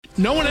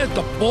No one has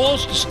the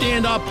balls to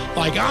stand up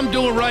like I'm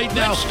doing right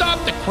now.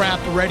 Stop the crap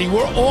already.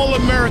 We're all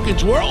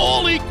Americans. We're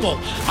all equal.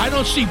 I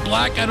don't see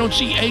black. I don't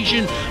see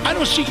Asian. I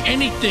don't see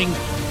anything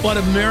but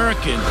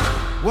American.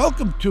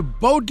 Welcome to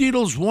Bo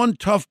Dietl's One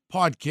Tough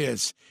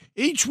Podcast.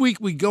 Each week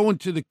we go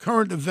into the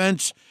current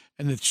events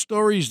and the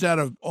stories that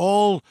are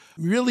all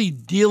really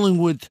dealing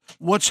with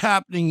what's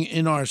happening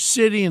in our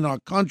city and our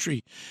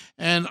country.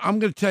 And I'm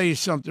going to tell you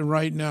something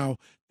right now.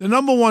 The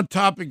number one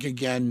topic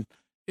again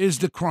is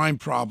the crime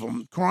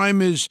problem.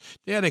 Crime is,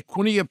 they had a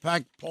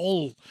Quinnipiac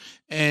poll,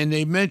 and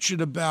they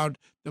mentioned about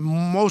the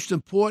most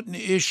important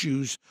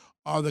issues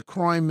are the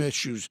crime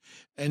issues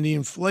and the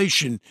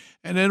inflation.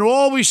 And then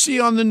all we see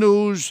on the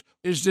news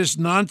is this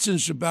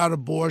nonsense about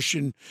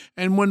abortion.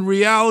 And when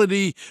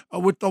reality,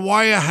 with the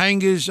wire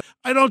hangers,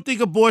 I don't think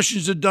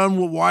abortions are done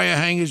with wire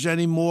hangers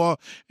anymore.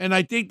 And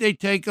I think they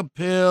take a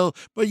pill,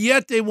 but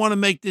yet they want to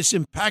make this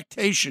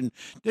impactation.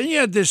 Then you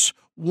had this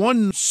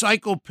one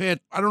psychopath,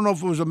 I don't know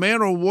if it was a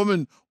man or a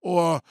woman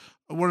or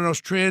one of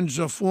those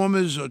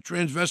transformers or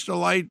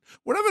transvestite,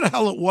 whatever the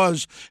hell it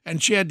was,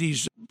 and she had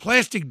these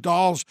plastic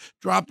dolls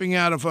dropping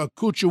out of her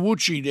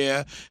coochie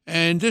there,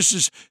 and this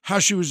is how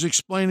she was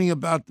explaining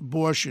about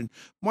abortion.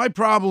 My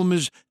problem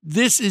is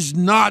this is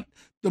not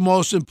the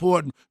most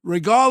important.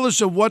 Regardless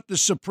of what the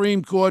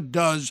Supreme Court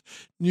does,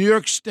 New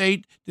York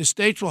State, the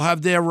states will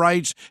have their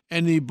rights,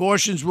 and the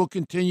abortions will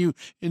continue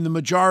in the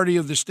majority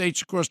of the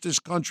states across this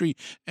country.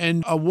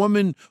 And a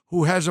woman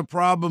who has a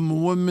problem, a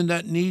woman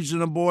that needs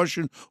an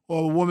abortion,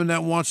 or a woman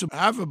that wants to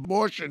have an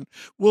abortion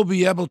will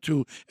be able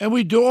to. And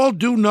we all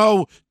do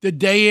know the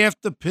day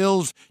after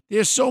pills,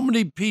 there's so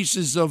many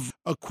pieces of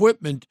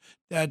equipment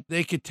that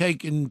they could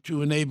take in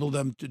to enable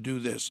them to do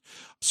this.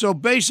 So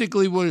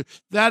basically,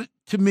 that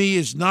to me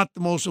is not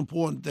the most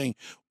important thing.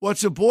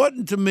 What's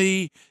important to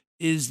me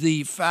is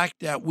the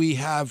fact that we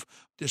have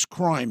this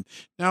crime.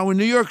 Now, in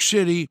New York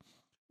City,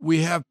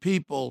 we have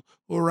people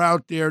who are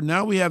out there.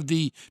 Now we have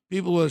the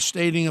people who are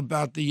stating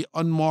about the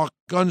unmarked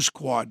gun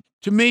squad.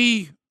 To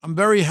me, I'm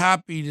very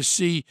happy to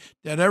see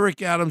that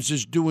Eric Adams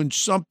is doing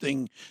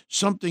something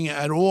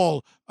at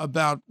all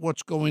about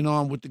what's going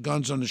on with the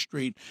guns on the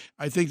street.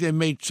 I think they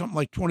made something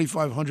like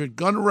 2,500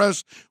 gun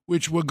arrests,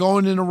 which were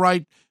going in the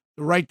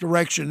right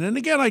direction. And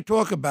again, I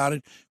talk about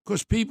it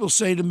because people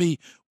say to me,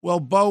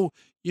 well, Bo,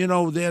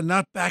 they're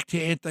not back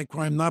to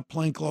anti-crime, not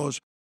plainclothes.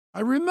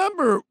 I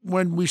remember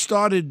when we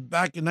started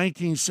back in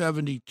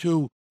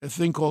 1972, a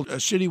thing called a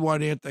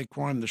citywide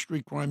anti-crime, the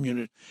street crime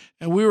unit.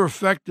 And we were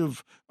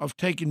effective of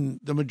taking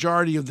the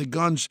majority of the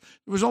guns.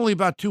 There was only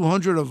about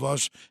 200 of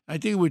us. I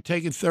think we were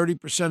taking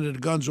 30% of the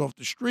guns off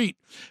the street.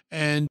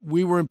 And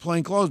we were in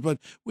plain clothes, but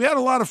we had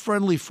a lot of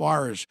friendly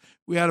fires.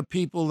 We had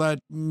people that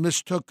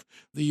mistook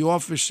the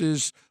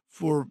offices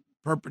for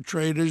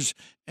perpetrators.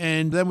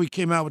 And then we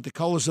came out with the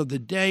colors of the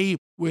day,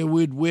 where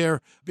we'd wear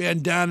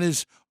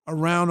bandanas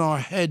around our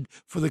head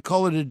for the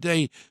color of the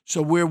day,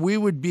 so where we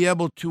would be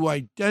able to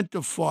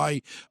identify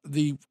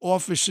the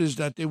officers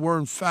that they were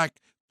in fact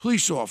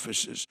police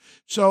officers.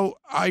 So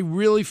I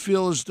really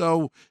feel as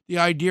though the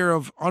idea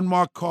of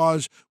unmarked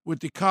cars with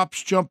the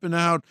cops jumping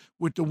out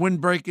with the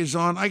windbreakers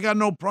on, I got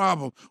no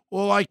problem.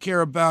 All I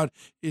care about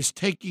is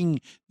taking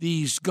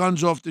these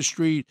guns off the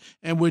street,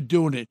 and we're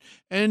doing it.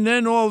 And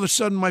then all of a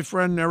sudden, my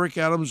friend Eric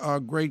Adams, our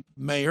great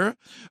mayor,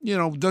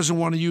 doesn't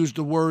want to use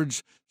the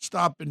words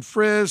stop and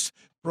frisk,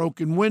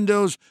 broken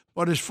windows.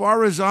 But as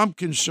far as I'm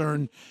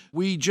concerned,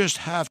 we just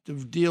have to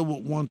deal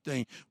with one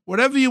thing.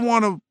 Whatever you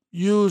want to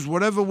use,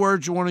 whatever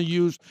words you want to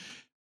use,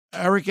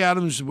 Eric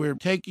Adams, we're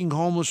taking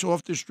homeless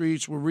off the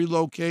streets. We're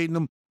relocating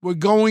them. We're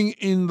going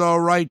in the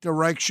right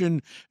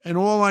direction. And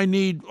all I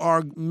need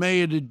our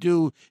mayor to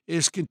do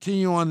is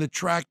continue on the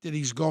track that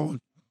he's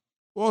going.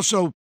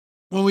 Also,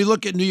 when we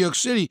look at New York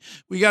City,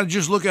 we got to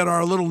just look at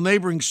our little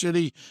neighboring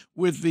city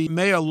with the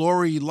mayor,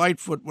 Lori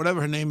Lightfoot,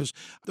 whatever her name is.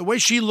 The way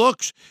she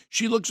looks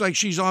like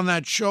she's on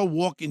that show,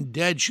 Walking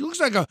Dead. She looks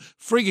like a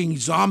frigging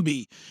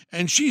zombie.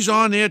 And she's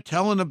on there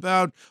telling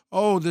about,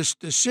 the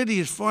city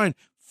is fine.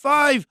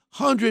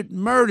 500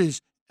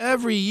 murders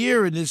every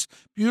year in this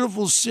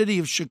beautiful city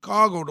of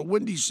Chicago, the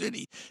Windy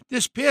City.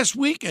 This past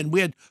weekend,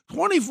 we had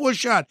 24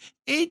 shot,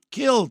 8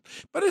 killed.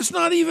 But it's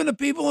not even the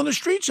people on the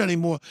streets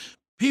anymore.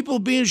 People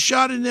being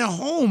shot in their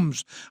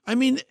homes. I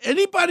mean,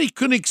 anybody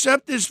could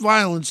accept this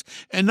violence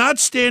and not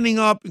standing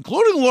up,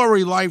 including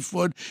Lori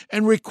Lightfoot,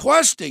 and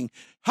requesting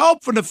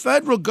help from the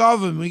federal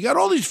government. We got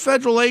all these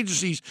federal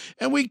agencies,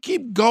 and we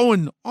keep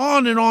going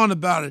on and on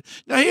about it.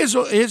 Now, here's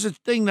a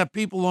thing that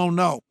people don't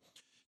know.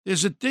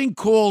 There's a thing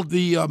called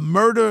the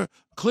murder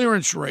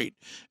clearance rate,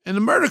 and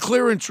the murder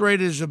clearance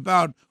rate is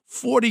about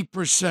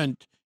 40%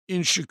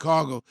 in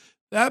Chicago.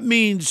 That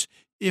means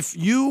if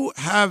you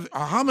have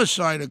a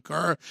homicide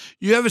occur,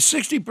 you have a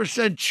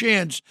 60%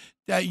 chance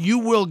that you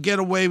will get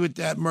away with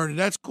that murder.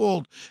 That's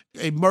called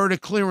a murder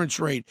clearance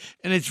rate.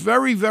 And it's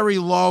very, very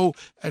low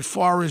as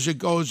far as it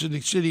goes in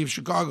the city of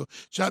Chicago.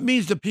 So that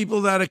means the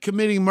people that are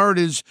committing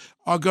murders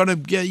are going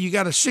to you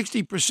got a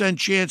 60%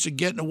 chance of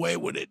getting away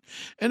with it.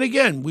 And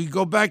again, we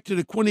go back to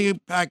the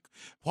Quinnipiac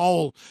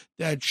poll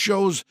that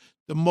shows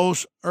the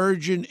most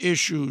urgent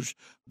issues.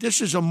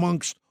 This is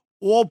amongst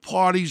all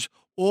parties,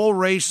 all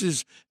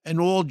races, and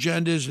all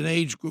genders and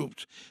age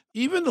groups.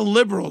 Even the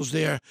liberals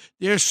they're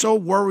so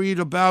worried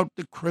about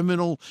the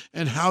criminal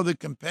and how the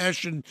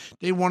compassion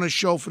they want to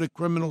show for the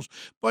criminals.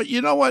 But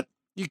you know what?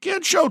 You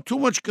can't show too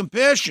much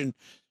compassion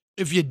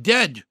if you're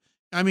dead.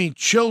 I mean,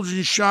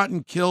 children shot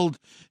and killed.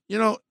 You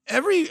know,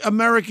 every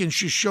American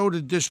should show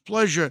the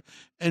displeasure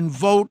and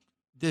vote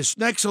this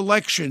next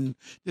election.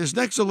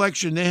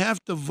 They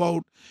have to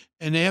vote,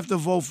 and they have to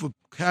vote for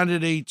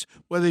candidates,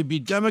 whether they be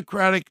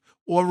Democratic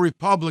or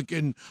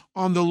Republican,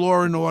 on the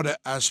law and order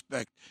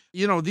aspect.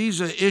 You know,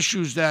 these are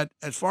issues that,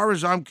 as far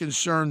as I'm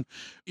concerned,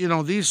 you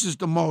know, this is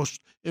the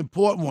most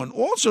important one.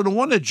 Also, the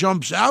one that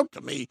jumps out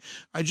to me,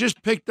 I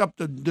just picked up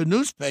the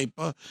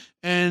newspaper,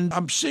 and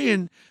I'm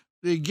seeing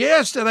the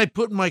gas that I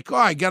put in my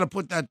car. I got to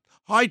put that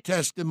high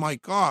test in my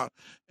car,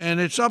 and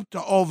it's up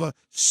to over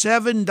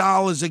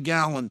 $7 a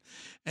gallon.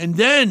 And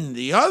then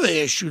the other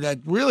issue that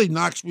really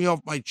knocks me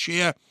off my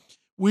chair,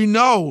 we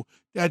know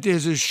that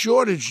there's a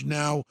shortage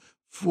now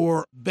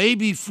for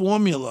baby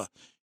formula.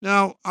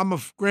 Now, I'm a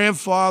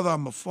grandfather,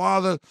 I'm a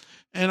father,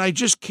 and I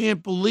just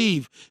can't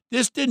believe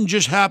this didn't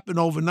just happen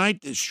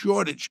overnight, this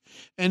shortage.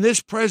 And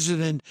this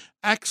president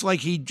acts like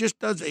he just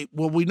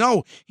we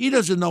know he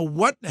doesn't know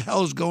what the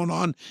hell is going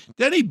on.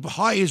 Then he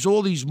hires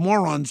all these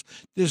morons,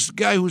 this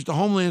guy who's the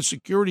Homeland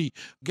Security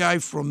guy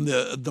from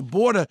the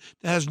border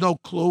that has no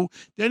clue.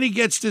 Then he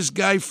gets this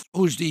guy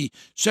who's the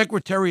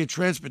Secretary of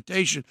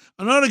Transportation.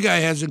 Another guy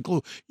hasn't a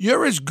clue.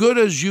 You're as good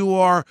as you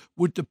are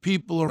with the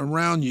people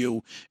around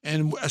you.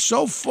 And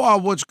so far,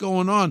 what's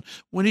going on,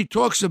 when he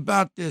talks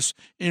about this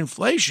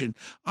inflation,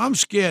 I'm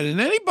scared. And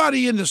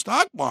anybody in the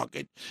stock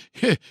market,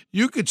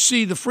 you could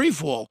see the free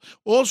fall.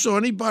 Also,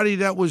 anybody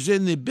that was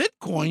in the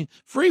Bitcoin,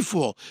 free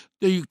fall.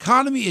 The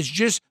economy is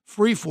just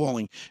free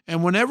falling.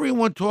 And when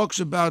everyone talks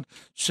about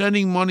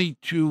sending money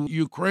to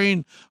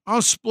Ukraine,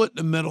 I'll split in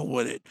the middle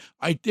with it.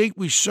 I think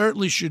we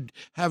certainly should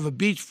have a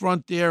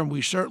beachfront there, and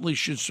we certainly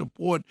should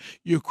support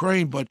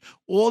Ukraine. But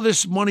all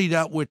this money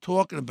that we're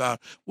talking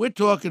about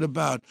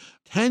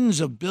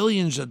tens of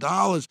billions of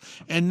dollars.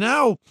 And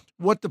now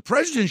what the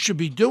president should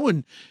be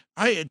doing,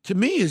 to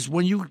me, is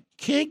when you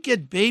can't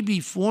get baby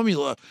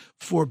formula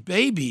for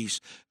babies,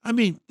 I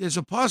mean, there's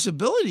a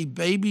possibility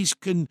babies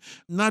can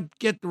not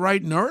get the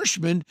right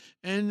nourishment,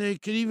 and they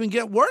could even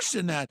get worse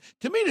than that.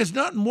 To me, there's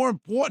nothing more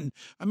important.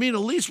 I mean,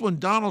 at least when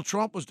Donald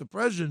Trump was the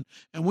president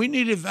and we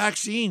needed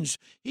vaccines,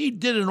 he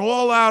did an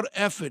all-out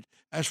effort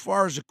as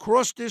far as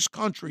across this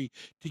country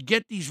to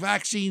get these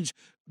vaccines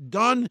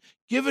done,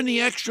 given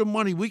the extra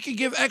money. We could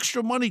give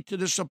extra money to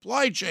the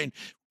supply chain.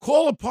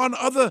 Call upon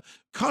other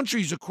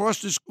countries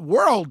across this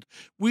world.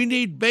 We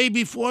need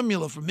baby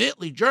formula from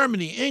Italy,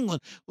 Germany,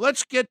 England.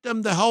 Let's get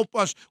them to help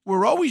us.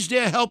 We're always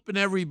there helping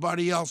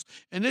everybody else.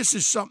 And this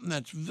is something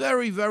that's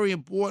very, very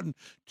important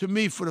to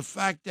me, for the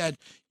fact that,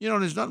 you know,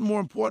 there's nothing more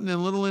important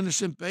than little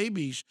innocent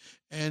babies.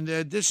 And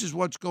this is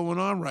what's going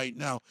on right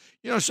now.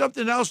 You know,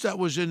 something else that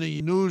was in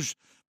the news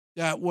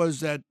that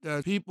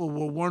people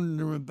were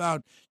wondering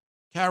about,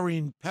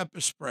 carrying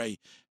pepper spray.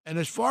 And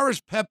as far as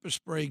pepper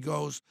spray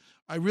goes,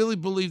 I really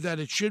believe that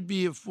it should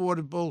be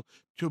affordable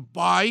to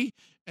buy,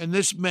 and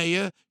this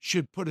mayor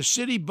should put a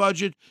city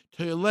budget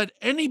to let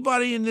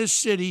anybody in this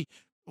city,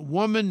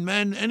 women,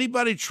 men,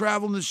 anybody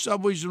traveling the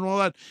subways and all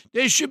that,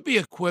 they should be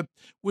equipped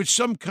with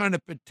some kind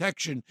of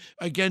protection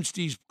against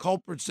these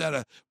culprits that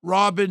are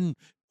robbing,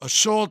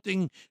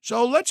 assaulting.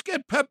 So let's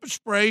get pepper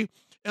spray,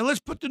 and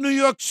let's put the New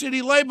York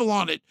City label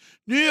on it.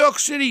 New York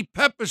City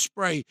pepper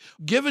spray,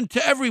 given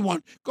to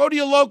everyone. Go to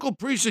your local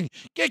precinct.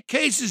 Get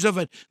cases of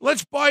it.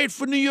 Let's buy it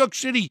for New York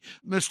City,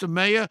 Mr.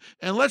 Mayor.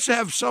 And let's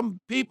have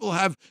some people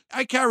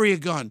I carry a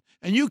gun,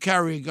 and you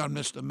carry a gun,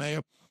 Mr.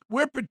 Mayor.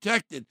 We're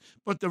protected.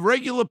 But the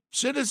regular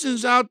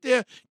citizens out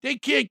there, they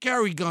can't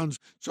carry guns.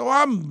 So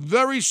I'm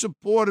very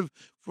supportive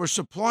for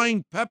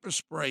supplying pepper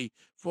spray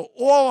for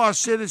all our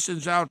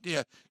citizens out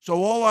there,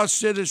 so all our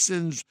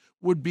citizens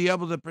would be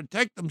able to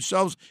protect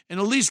themselves and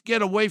at least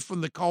get away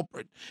from the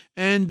culprit.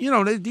 And, you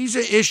know, these are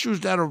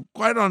issues that are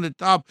quite on the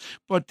top,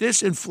 but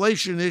this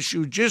inflation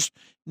issue just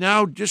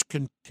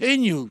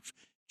continues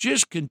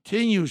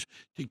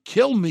to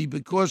kill me,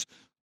 because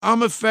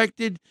I'm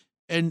affected,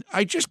 and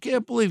I just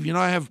can't believe, you know,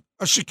 I have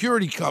a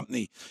security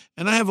company,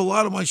 and I have a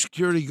lot of my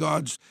security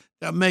guards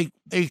that make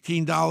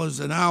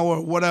 $18 an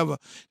hour, whatever.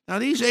 Now,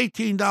 these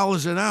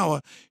 $18 an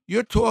hour,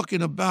 you're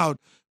talking about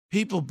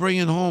people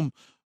bringing home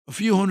a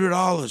few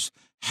 $100s.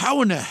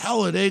 How in the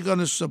hell are they going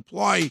to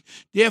supply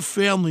their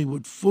family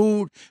with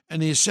food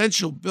and the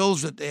essential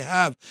bills that they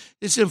have?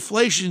 This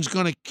inflation is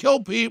going to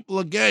kill people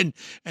again,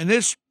 and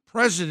this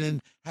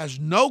president has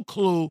no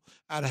clue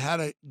how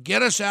to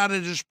get us out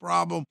of this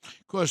problem,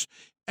 because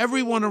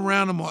Everyone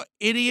around him are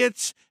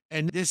idiots,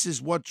 and this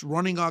is what's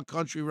running our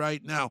country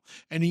right now.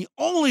 And the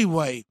only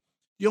way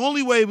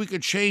we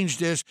could change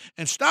this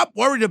and stop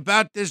worried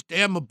about this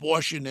damn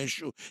abortion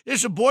issue.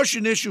 This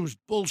abortion issue is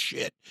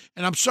bullshit.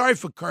 And I'm sorry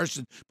for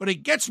cursing, but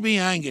it gets me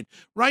angered.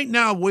 Right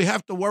now, we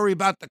have to worry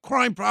about the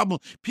crime problem.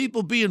 You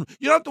don't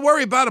have to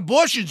worry about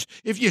abortions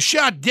if you're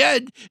shot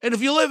dead. And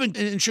if you live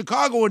in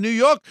Chicago or New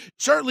York,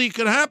 certainly it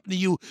can happen to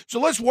you. So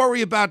let's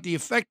worry about the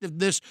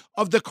effectiveness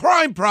of the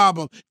crime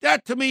problem.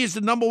 That, to me, is the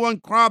number one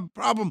crime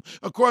problem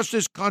across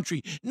this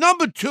country.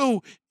 Number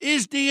two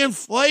is the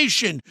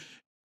inflation.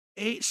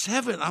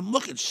 I'm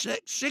looking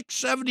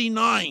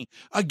 $6.79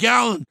 a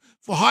gallon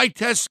for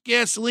high-test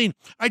gasoline.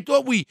 I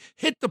thought we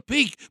hit the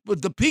peak,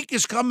 but the peak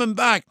is coming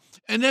back.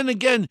 And then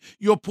again,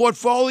 your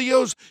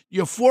portfolios,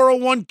 your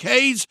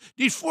 401ks,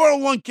 these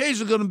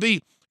 401ks are going to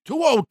be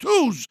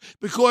 202s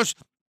because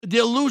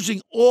they're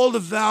losing all the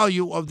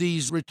value of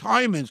these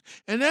retirements.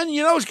 And then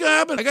you know what's going to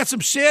happen? I got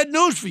some sad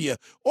news for you.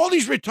 All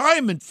these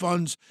retirement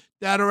funds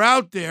that are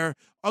out there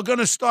are going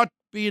to start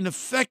being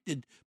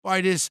affected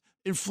by this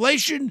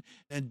inflation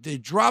and the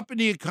drop in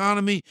the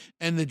economy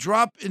and the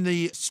drop in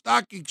the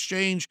stock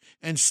exchange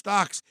and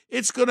stocks.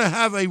 It's going to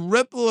have a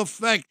ripple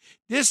effect.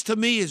 This, to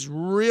me, is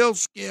real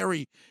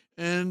scary.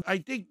 And I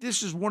think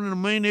this is one of the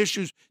main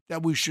issues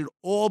that we should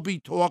all be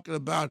talking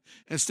about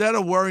instead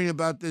of worrying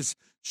about this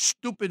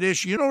stupid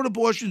issue. You know what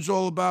abortion's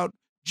all about?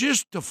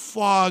 Just to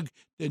fog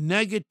the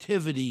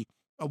negativity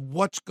of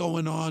what's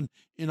going on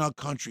in our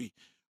country.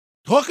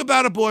 Talk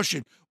about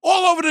abortion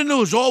all over the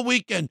news all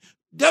weekend.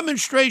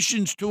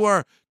 Demonstrations to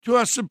our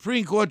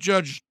Supreme Court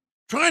judges,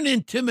 trying to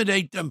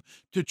intimidate them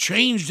to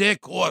change their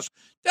course.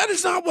 That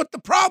is not what the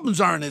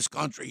problems are in this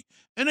country.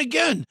 And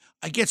again,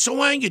 I get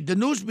so angered. The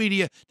news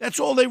media, that's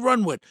all they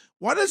run with.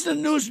 Why does the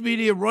news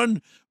media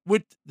run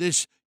with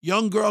this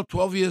young girl,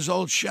 12 years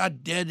old,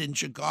 shot dead in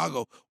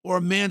Chicago, or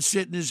a man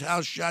sitting in his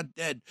house shot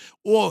dead,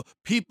 or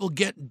people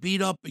getting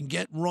beat up and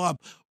getting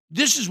robbed?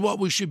 This is what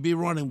we should be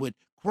running with.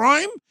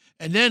 Crime,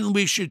 and then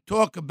we should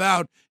talk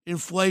about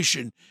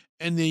inflation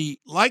and the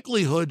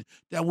likelihood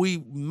that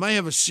we may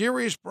have a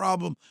serious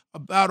problem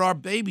about our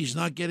babies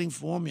not getting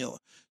formula.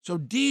 So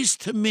these,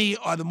 to me,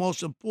 are the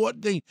most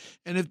important thing.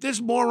 And if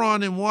this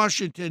moron in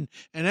Washington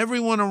and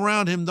everyone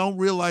around him don't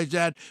realize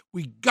that,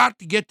 we got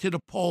to get to the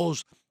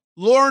polls.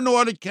 Law and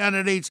order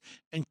candidates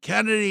and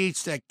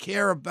candidates that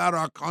care about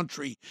our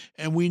country.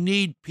 And we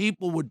need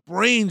people with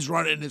brains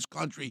running this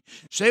country.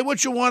 Say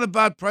what you want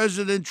about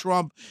President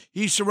Trump.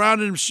 He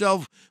surrounded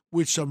himself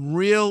with some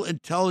real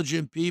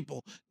intelligent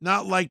people,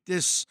 not like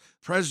this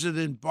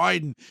President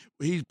Biden.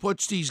 He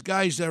puts these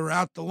guys that are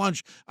out to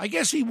lunch. I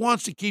guess he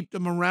wants to keep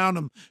them around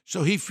him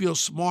so he feels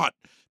smart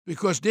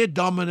because they're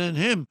dumber than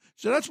him.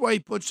 So that's why he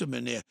puts them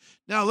in there.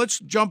 Now let's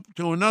jump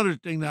to another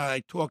thing that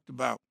I talked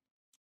about.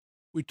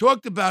 We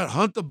talked about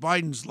Hunter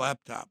Biden's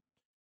laptop.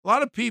 A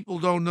lot of people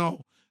don't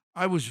know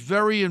I was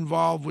very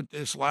involved with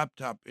this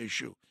laptop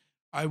issue.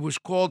 I was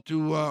called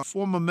to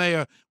former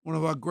mayor, one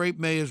of our great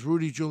mayors,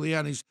 Rudy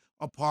Giuliani's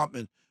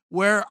apartment,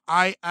 where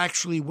I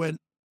actually went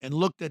and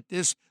looked at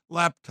this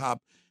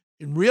laptop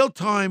in real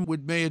time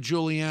with Mayor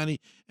Giuliani,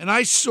 and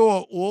I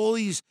saw all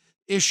these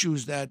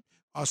issues that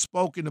are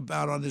spoken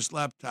about on this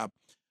laptop.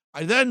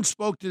 I then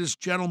spoke to this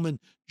gentleman,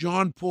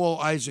 John Paul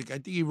Isaac. I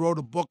think he wrote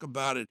a book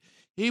about it.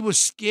 He was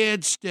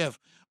scared stiff.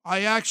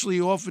 I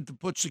actually offered to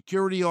put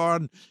security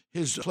on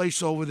his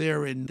place over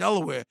there in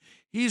Delaware.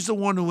 He's the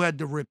one who had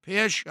the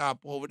repair shop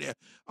over there.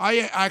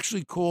 I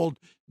actually called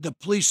the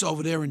police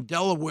over there in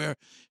Delaware,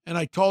 and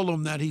I told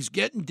them that he's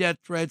getting death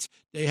threats.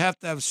 They have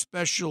to have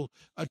special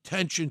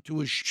attention to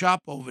his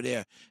shop over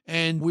there.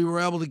 And we were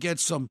able to get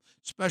some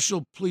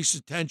special police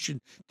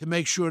attention to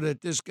make sure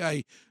that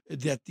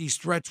that these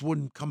threats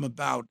wouldn't come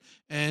about.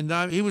 And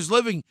he was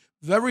living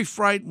very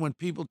frightened when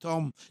people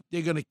told him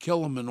they're going to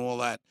kill him and all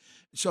that.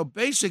 So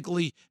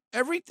basically,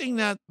 everything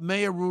that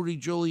Mayor Rudy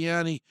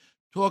Giuliani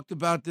talked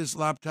about this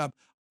laptop,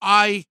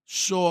 I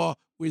saw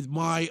with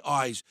my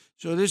eyes.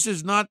 So this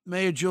is not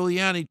Mayor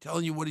Giuliani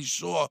telling you what he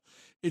saw.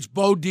 It's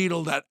Bo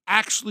Dietl that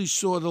actually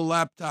saw the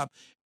laptop.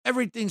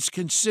 Everything's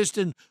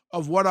consistent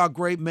of what our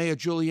great Mayor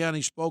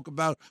Giuliani spoke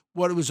about,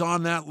 what was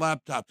on that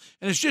laptop.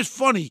 And it's just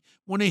funny,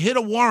 when they hit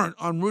a warrant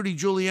on Rudy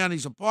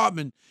Giuliani's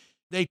apartment,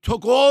 they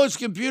took all his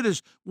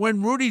computers.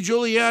 When Rudy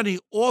Giuliani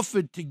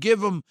offered to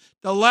give him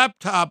the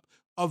laptop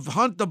of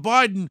Hunter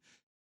Biden,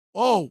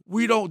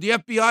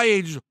 the FBI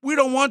agents, we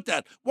don't want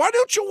that. Why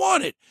don't you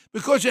want it?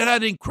 Because it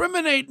had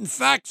incriminating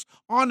facts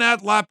on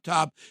that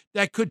laptop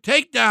that could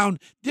take down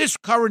this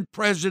current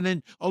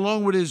president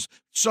along with his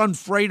son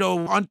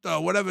Fredo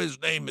Hunter, whatever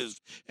his name is.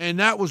 And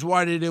that was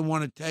why they didn't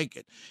want to take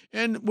it.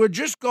 And we're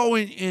just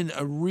going in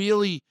a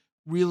really,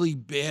 really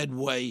bad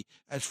way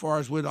as far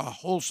as with our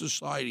whole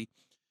society.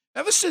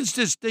 Ever since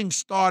this thing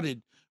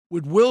started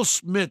with Will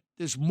Smith,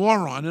 this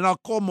moron, and I'll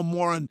call him a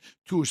moron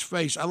to his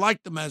face. I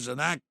liked him as an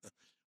actor.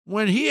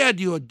 When he had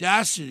the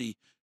audacity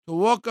to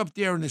walk up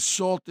there and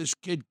assault this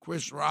kid,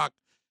 Chris Rock,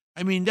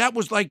 I mean, that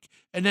was like,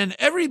 and then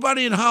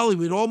everybody in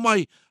Hollywood, all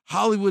my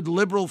Hollywood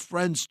liberal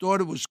friends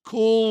thought it was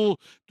cool,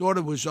 thought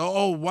it was,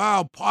 oh,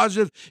 wow,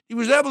 positive. He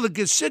was able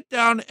to sit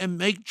down and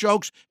make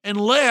jokes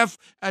and laugh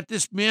at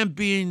this man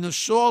being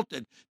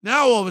assaulted.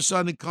 Now, all of a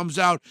sudden, it comes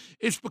out.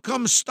 It's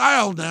become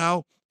style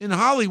now in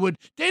Hollywood.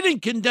 They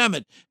didn't condemn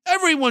it.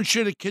 Everyone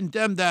should have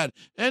condemned that.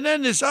 And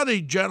then this other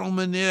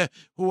gentleman there,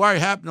 who I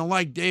happen to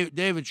like,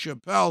 David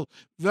Chappelle,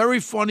 very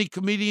funny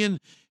comedian,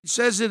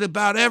 says it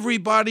about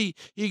everybody.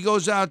 He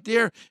goes out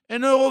there,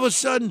 and all of a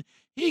sudden,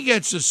 he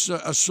gets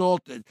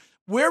assaulted.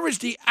 Where is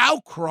the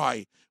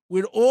outcry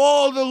with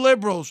all the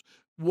liberals?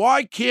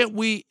 Why can't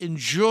we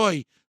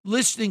enjoy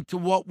listening to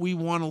what we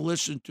want to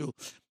listen to?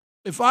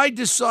 If I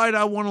decide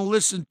I want to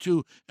listen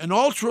to an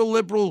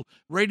ultra-liberal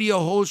radio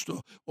host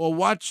or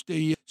watch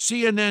the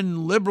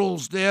CNN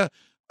liberals there,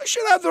 I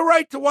should have the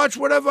right to watch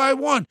whatever I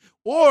want.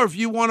 Or if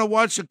you want to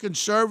watch a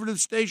conservative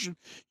station,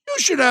 you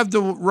should have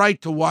the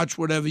right to watch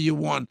whatever you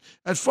want.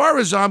 As far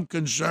as I'm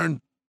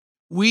concerned,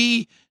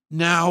 we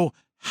now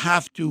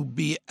have to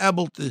be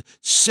able to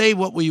say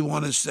what we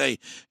want to say.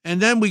 And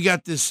then we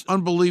got this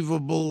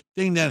unbelievable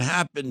thing that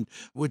happened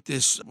with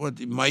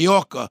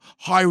Mallorca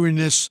hiring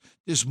this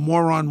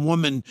moron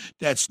woman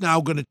that's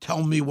now going to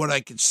tell me what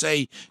I can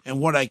say and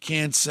what I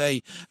can't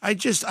say. I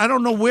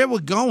don't know where we're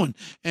going.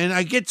 And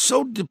I get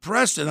so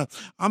depressed, and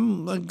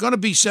I'm going to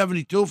be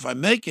 72 if I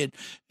make it.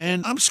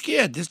 And I'm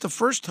scared. This is the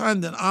first time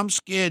that I'm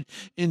scared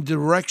in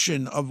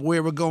direction of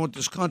where we're going with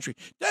this country.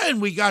 Then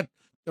we got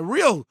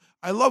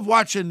I love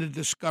watching the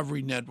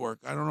Discovery Network.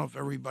 I don't know if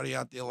everybody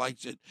out there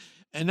likes it.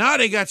 And now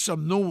they got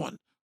some new one,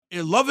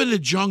 Love in the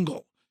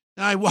Jungle.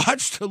 Now, I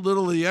watched a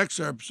little of the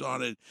excerpts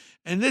on it,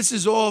 and this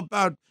is all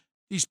about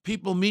these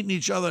people meeting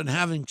each other and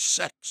having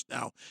sex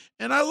now.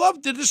 And I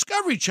love the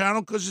Discovery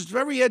Channel because it's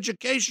very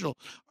educational.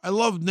 I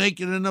love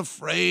Naked and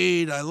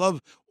Afraid. I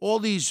love all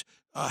these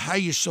how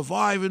you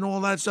survive and all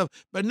that stuff.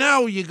 But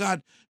now you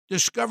got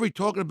Discovery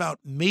talking about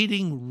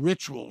mating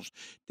rituals.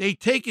 They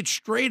take it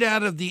straight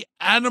out of the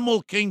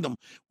animal kingdom,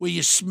 where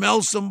you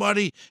smell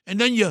somebody and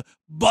then you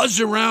buzz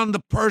around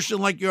the person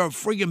like you're a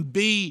friggin'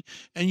 bee,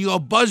 and you go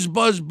buzz,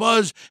 buzz,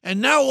 buzz.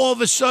 And now all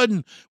of a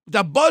sudden,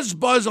 the buzz,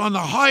 buzz on the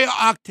higher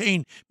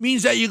octane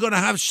means that you're going to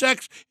have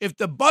sex. If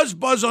the buzz,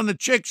 buzz on the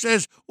chick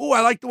says, "Oh, I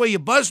like the way you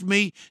buzzed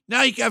me,"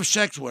 now you can have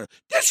sex with her.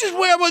 This is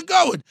where we're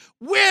going.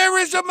 Where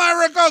is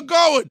America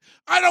going?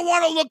 I don't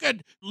want to look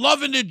at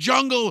Love in the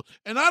Jungle,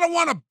 and I don't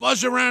want to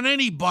buzz around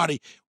anybody.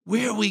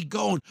 Where are we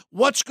going?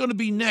 What's going to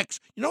be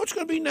next? You know what's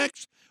going to be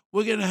next?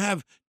 We're going to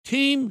have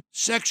team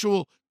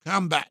sexual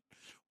combat.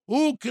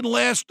 Who can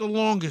last the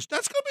longest?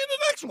 That's going to be the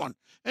next one.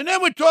 And then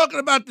we're talking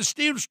about the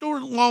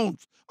student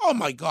loans. Oh,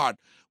 my God.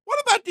 What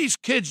about these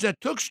kids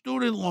that took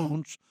student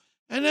loans,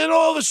 and then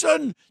all of a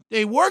sudden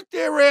they worked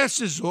their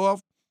asses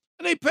off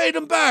and they paid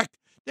them back?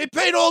 They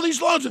paid all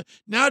these loans.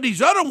 Now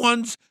these other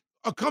ones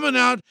are coming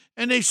out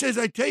and they says,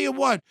 I tell you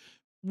what,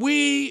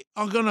 we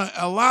are going to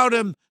allow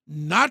them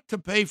not to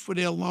pay for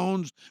their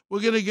loans.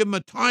 We're going to give them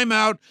a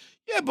timeout.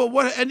 Yeah, but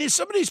what? And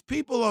some of these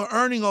people are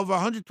earning over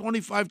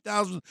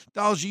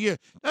 $125,000 a year.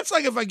 That's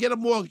like if I get a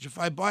mortgage. If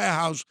I buy a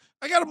house,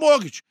 I got a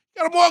mortgage.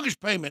 Got a mortgage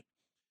payment.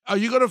 Are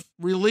you going to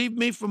relieve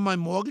me from my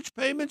mortgage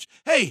payments?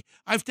 Hey,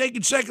 I've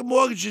taken second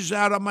mortgages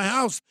out on my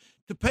house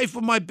to pay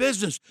for my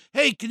business.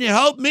 Hey, can you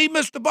help me,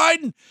 Mr.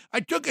 Biden? I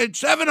took a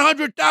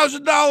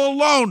 $700,000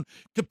 loan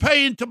to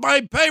pay into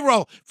my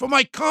payroll for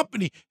my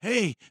company.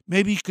 Hey,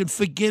 maybe you can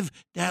forgive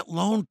that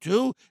loan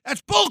too?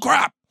 That's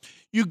bullcrap.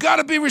 You got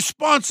to be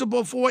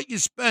responsible for what you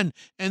spend,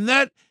 and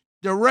that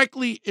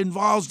directly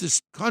involves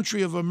this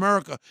country of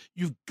America.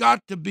 You've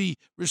got to be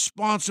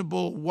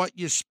responsible what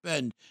you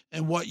spend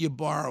and what you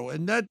borrow,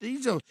 and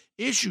these are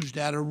issues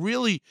that are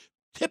really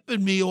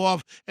tipping me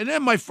off. And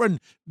then my friend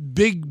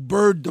Big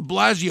Bird de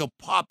Blasio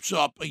pops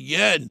up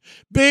again.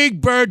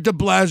 Big Bird de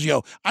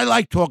Blasio. I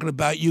like talking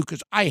about you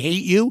because I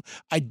hate you.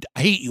 I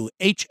hate you,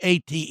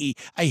 H-A-T-E.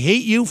 I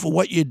hate you for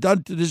what you've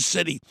done to this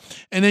city.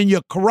 And then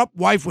your corrupt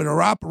wife with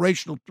her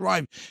operational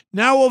thrive.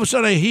 Now all of a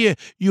sudden I hear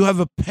you have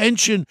a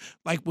pension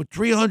like with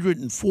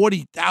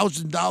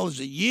 $340,000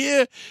 a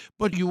year,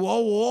 but you owe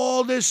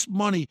all this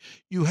money.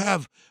 You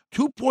have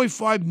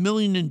 $2.5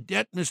 million in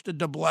debt, Mr.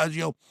 de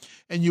Blasio,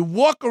 and you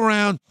walk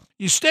around,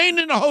 you're staying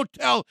in a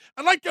hotel.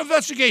 I'd like to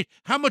investigate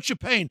how much you're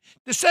paying.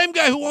 The same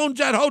guy who owns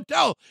that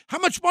hotel, how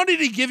much money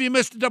did he give you,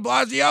 Mr. de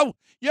Blasio?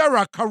 You're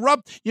a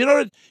corrupt,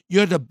 you're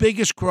the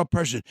biggest corrupt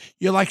person.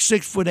 You're like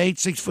 6'8",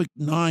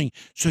 6'9",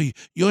 so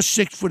you're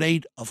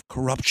 6'8" of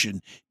corruption,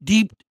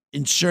 deep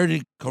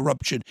inserted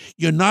corruption.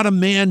 You're not a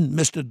man,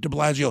 Mr. de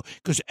Blasio,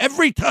 because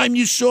every time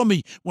you saw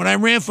me when I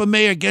ran for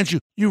mayor against you,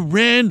 you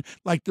ran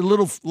like the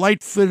little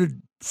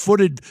light-footed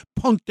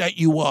punk that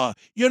you are.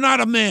 You're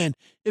not a man.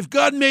 If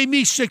God made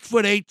me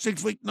 6'8",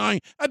 6'9",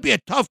 I'd be a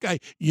tough guy.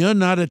 You're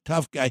not a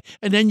tough guy.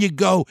 And then you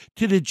go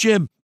to the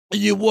gym and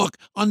you walk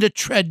on the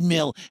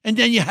treadmill, and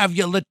then you have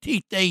your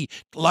Latif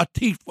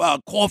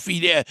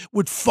coffee there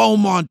with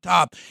foam on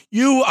top.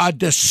 You are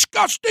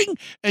disgusting,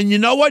 and you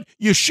know what?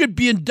 You should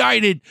be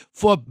indicted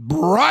for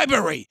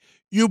bribery.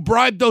 You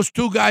bribed those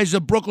two guys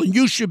in Brooklyn.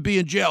 You should be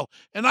in jail.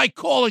 And I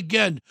call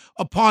again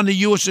upon the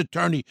U.S.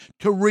 attorney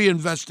to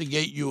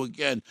reinvestigate you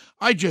again.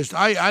 I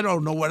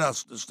don't know what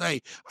else to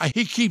say.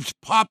 He keeps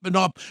popping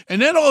up.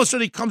 And then all of a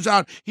sudden he comes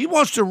out. He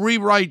wants to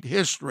rewrite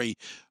history.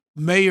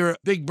 Mayor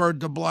Big Bird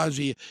de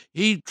Blasio,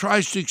 he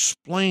tries to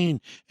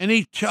explain, and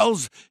he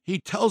tells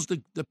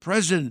the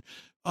president,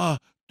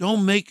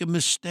 don't make a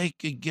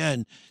mistake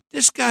again.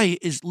 This guy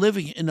is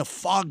living in a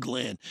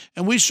fogland,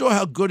 and we saw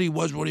how good he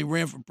was when he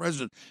ran for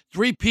president.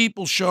 3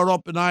 people showed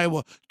up in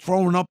Iowa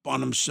throwing up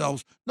on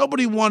themselves.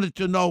 Nobody wanted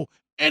to know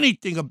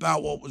anything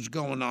about what was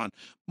going on.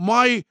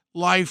 My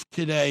life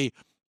today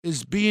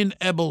is being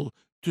able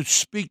to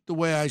speak the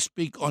way I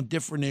speak on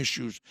different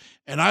issues,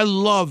 and I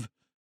love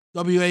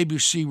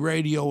WABC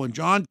Radio and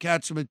John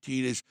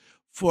Catsimatidis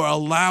for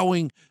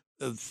allowing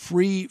the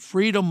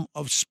freedom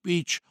of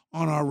speech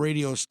on our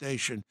radio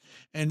station.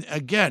 And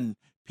again,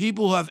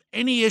 people who have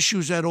any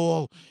issues at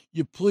all,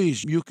 you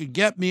could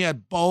get me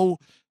at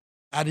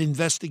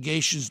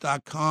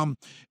bo@investigations.com.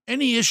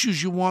 Any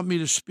issues you want me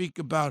to speak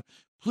about,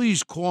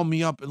 please call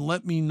me up and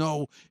let me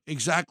know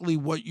exactly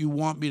what you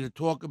want me to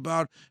talk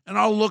about, and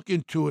I'll look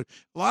into it.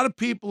 A lot of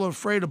people are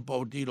afraid of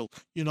Bo Dietl.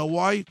 You know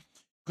why?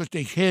 Because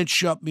they can't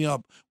shut me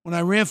up. When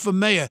I ran for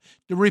mayor,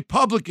 the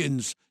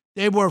Republicans,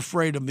 they were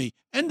afraid of me,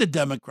 and the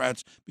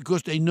Democrats,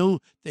 because they knew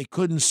they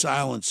couldn't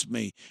silence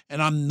me.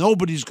 And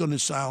nobody's going to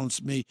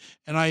silence me.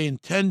 And I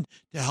intend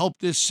to help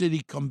this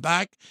city come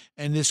back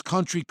and this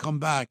country come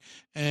back.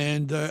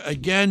 And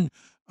again,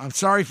 I'm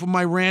sorry for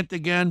my rant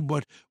again,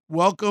 but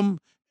welcome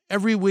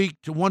every week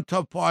to One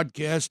Tough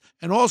Podcast.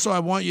 And also, I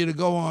want you to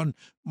go on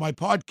my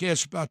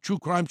podcast about True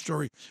Crime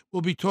Story.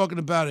 We'll be talking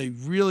about a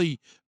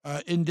really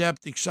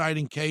in-depth,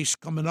 exciting case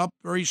coming up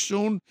very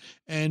soon.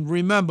 And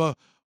remember,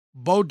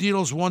 Bo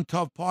Dietl's One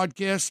Tough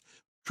Podcast,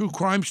 True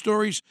Crime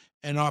Stories,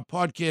 and our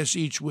podcast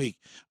each week.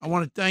 I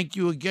want to thank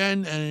you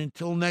again, and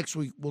until next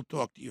week, we'll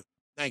talk to you.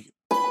 Thank you.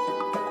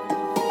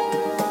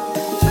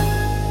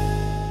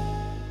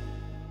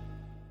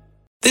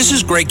 This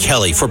is Greg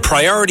Kelly for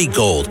Priority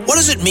Gold. What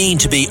does it mean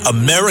to be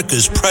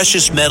America's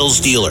precious metals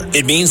dealer?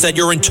 It means that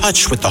you're in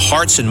touch with the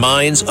hearts and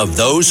minds of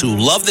those who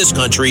love this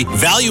country,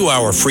 value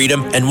our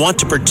freedom, and want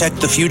to protect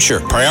the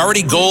future.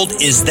 Priority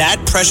Gold is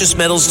that precious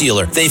metals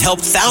dealer. They've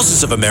helped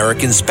thousands of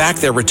Americans back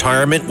their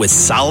retirement with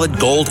solid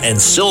gold and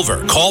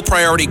silver. Call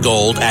Priority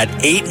Gold at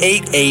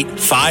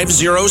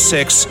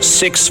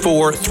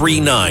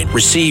 888-506-6439.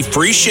 Receive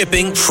free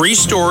shipping, free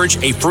storage,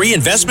 a free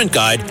investment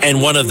guide, and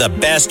one of the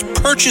best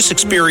purchase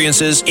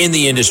experiences in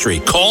the industry.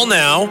 Call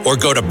now or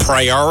go to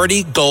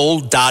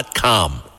PriorityGold.com.